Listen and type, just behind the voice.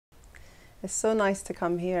It's so nice to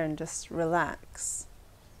come here and just relax.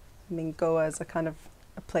 I mean, Goa is a kind of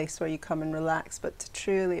a place where you come and relax, but to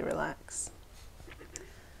truly relax.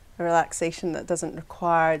 A relaxation that doesn't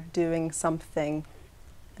require doing something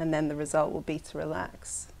and then the result will be to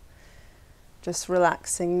relax. Just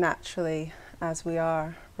relaxing naturally as we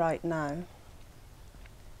are right now.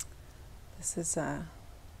 This is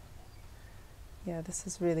this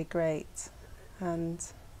is really great. And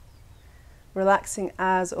relaxing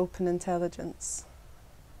as open intelligence.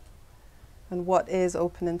 And what is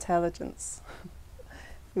open intelligence?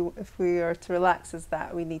 If we are to relax as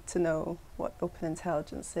that, we need to know what open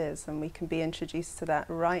intelligence is, and we can be introduced to that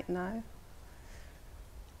right now.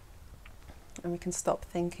 And we can stop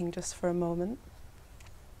thinking just for a moment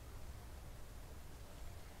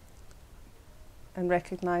and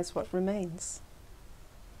recognize what remains.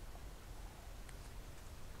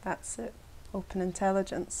 That's it. Open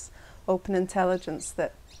intelligence. Open intelligence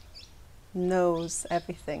that knows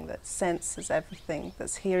everything, that senses everything,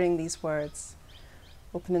 that's hearing these words.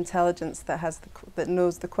 Open intelligence that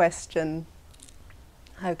knows the question,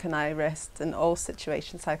 how can I rest in all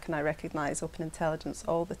situations? How can I recognize open intelligence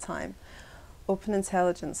all the time? Open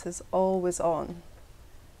intelligence is always on,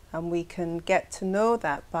 and we can get to know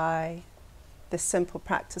that by this simple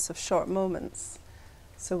practice of short moments.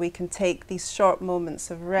 So we can take these short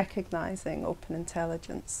moments of recognizing open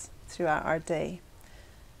intelligence throughout our day.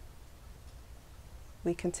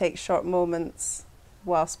 We can take short moments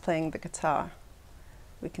whilst playing the guitar.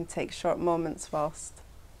 We can take short moments whilst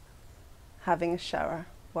having a shower,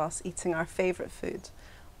 whilst eating our favorite food,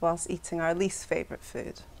 whilst eating our least favorite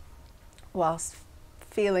food, whilst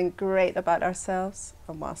feeling great about ourselves,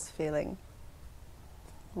 and whilst feeling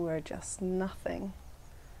we're just nothing.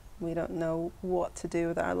 We don't know what to do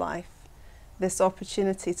with our life. This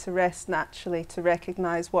opportunity to rest naturally, to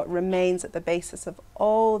recognize what remains at the basis of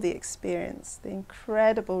all the experience, the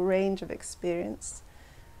incredible range of experience.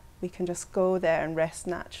 We can just go there and rest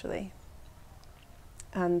naturally.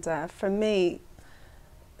 And for me,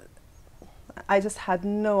 I just had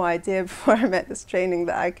no idea before I met this training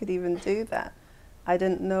that I could even do that. I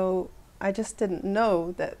just didn't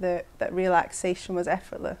know that relaxation was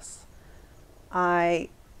effortless. I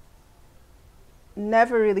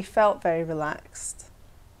never really felt very relaxed.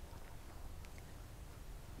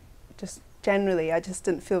 Just generally, I just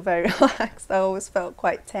didn't feel very relaxed. I always felt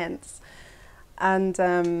quite tense. And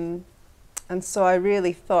so I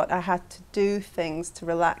really thought I had to do things to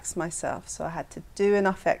relax myself. So I had to do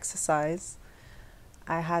enough exercise.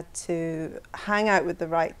 I had to hang out with the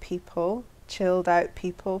right people, chilled out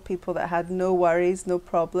people, people that had no worries, no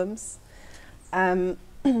problems. I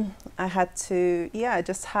had to,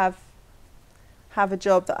 just have a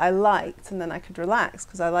job that I liked, and then I could relax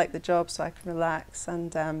because I liked the job, so I could relax.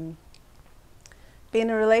 And be in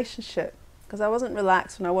a relationship, because I wasn't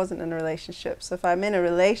relaxed when I wasn't in a relationship. So if I'm in a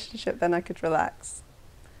relationship, then I could relax.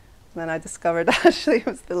 And then I discovered actually it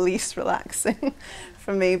was the least relaxing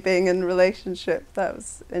for me, being in a relationship. That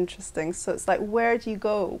was interesting. So it's like, where do you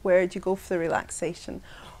go? Where do you go for the relaxation?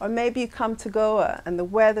 Or maybe you come to Goa and the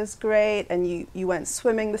weather's great and you went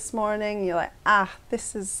swimming this morning and you're like,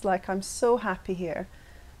 this is like, I'm so happy here.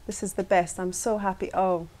 This is the best. I'm so happy.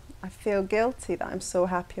 Oh, I feel guilty that I'm so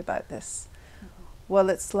happy about this. Well,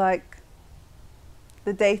 it's like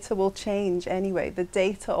the data will change anyway. The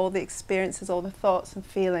data, all the experiences, all the thoughts and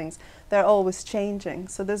feelings, they're always changing.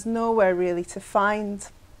 So there's nowhere really to find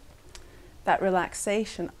that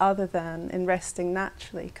relaxation other than in resting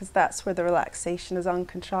naturally, because that's where the relaxation is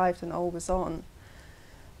uncontrived and always on.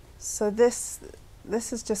 So this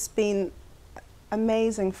has just been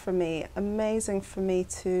amazing for me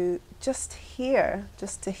to just hear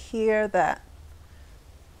that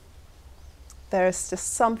there's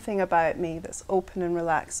just something about me that's open and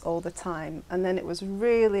relaxed all the time. And then it was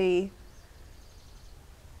really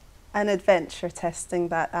an adventure testing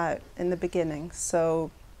that out in the beginning. So,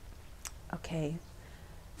 okay,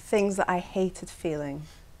 things that I hated feeling,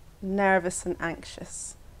 nervous and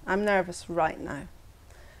anxious. I'm nervous right now.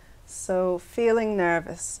 So feeling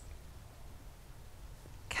nervous,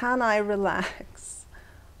 can I relax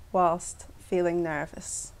whilst feeling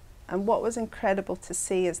nervous? And what was incredible to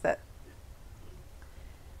see is that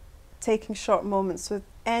taking short moments with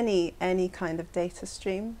any kind of data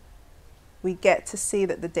stream, we get to see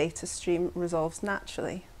that the data stream resolves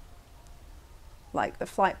naturally, like the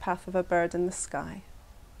flight path of a bird in the sky.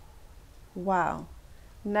 Wow.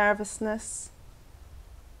 Nervousness,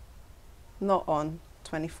 not on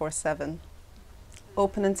 24/7.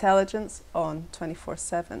 Open intelligence, on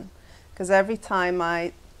 24/7. Because every time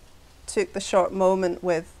I took the short moment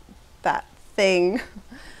with that thing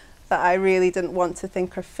that I really didn't want to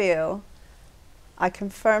think or feel, I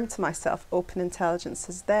confirmed to myself open intelligence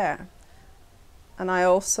is there. And I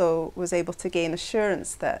also was able to gain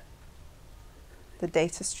assurance that the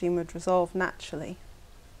data stream would resolve naturally,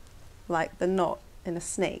 like the knot in a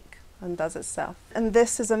snake undoes itself. And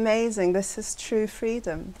this is amazing. This is true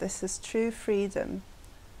freedom. This is true freedom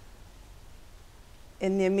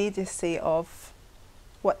in the immediacy of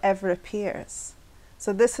whatever appears.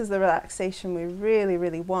 So this is the relaxation we really,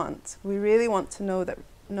 really want. We really want to know that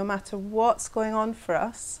no matter what's going on for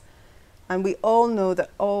us, and we all know that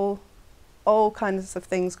all kinds of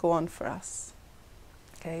things go on for us.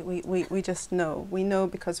 Okay, we just know. We know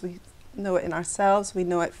because we know it in ourselves, we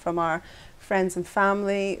know it from our friends and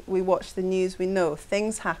family, we watch the news, we know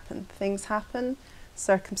things happen,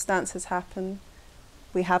 circumstances happen.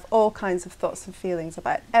 We have all kinds of thoughts and feelings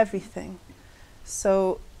about everything.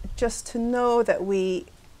 So just to know that we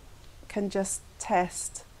can just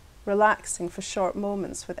test relaxing for short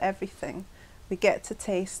moments with everything, we get to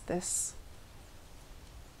taste this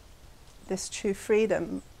true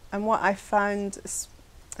freedom. And what I found,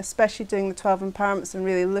 especially doing the 12 empowerments and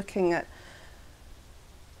really looking at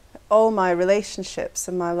all my relationships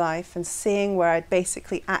in my life and seeing where I'd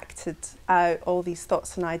basically acted out all these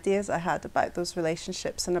thoughts and ideas I had about those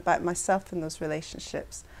relationships and about myself in those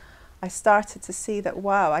relationships, I started to see that,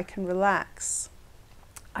 wow, I can relax.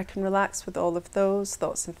 I can relax with all of those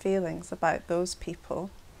thoughts and feelings about those people.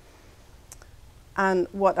 And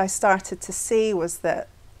what I started to see was that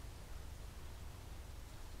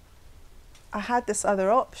I had this other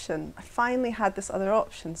option. I finally had this other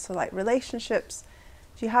option. So like relationships,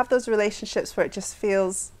 do you have those relationships where it just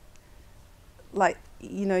feels like,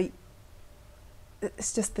 you know,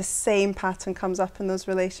 it's just the same pattern comes up in those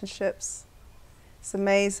relationships? It's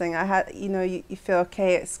amazing. I had, you know, you feel,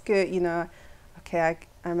 okay, it's good, you know, okay,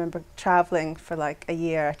 I remember traveling for like a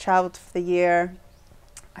year. I traveled for the year.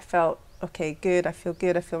 I felt, okay, good, I feel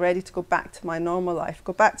ready to go back to my normal life,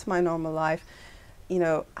 you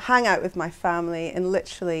know, hang out with my family. In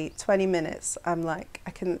literally 20 minutes, I'm like,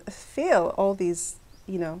 I can feel all these,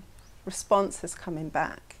 you know, responses coming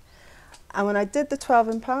back. And when I did the 12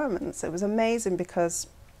 empowerments, it was amazing because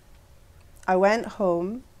I went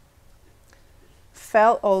home,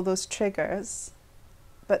 felt all those triggers,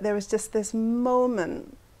 but there was just this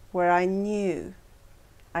moment where I knew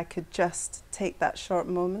I could just take that short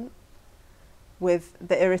moment with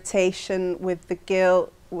the irritation, with the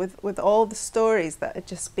guilt, with all the stories that had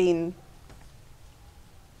just been,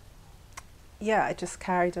 yeah, I just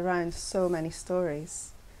carried around so many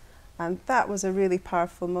stories. And that was a really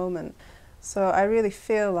powerful moment. So I really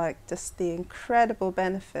feel like just the incredible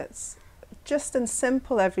benefits, just in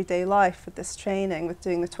simple everyday life with this training, with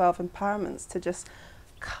doing the 12 empowerments, to just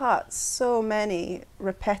cut so many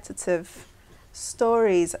repetitive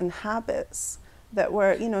stories and habits that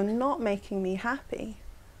were, you know, not making me happy.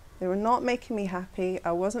 They were not making me happy.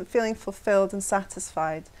 I wasn't feeling fulfilled and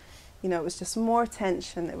satisfied. You know, it was just more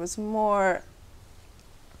tension. It was more,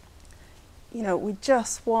 you know, we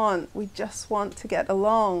just want to get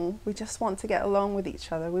along. We just want to get along with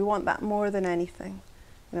each other. We want that more than anything.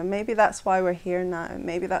 You know, maybe that's why we're here now.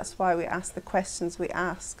 Maybe that's why we ask the questions we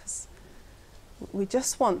ask, 'cause we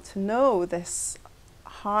just want to know this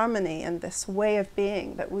harmony and this way of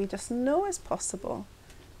being that we just know is possible.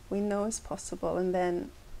 We know is possible, and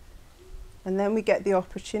then we get the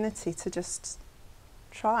opportunity to just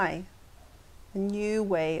try a new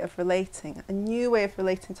way of relating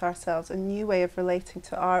to ourselves, a new way of relating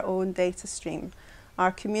to our own data stream,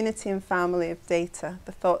 our community and family of data,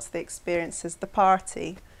 the thoughts, the experiences, the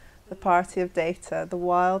party of data, the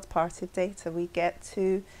wild party of data. We get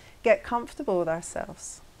to get comfortable with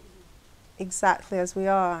ourselves exactly as we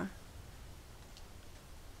are.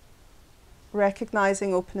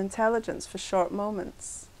 Recognizing open intelligence for short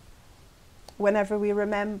moments, whenever we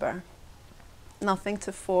remember. Nothing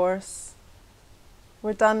to force.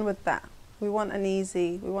 We're done with that. We want an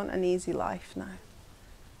easy life now.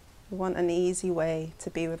 We want an easy way to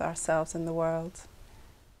be with ourselves in the world.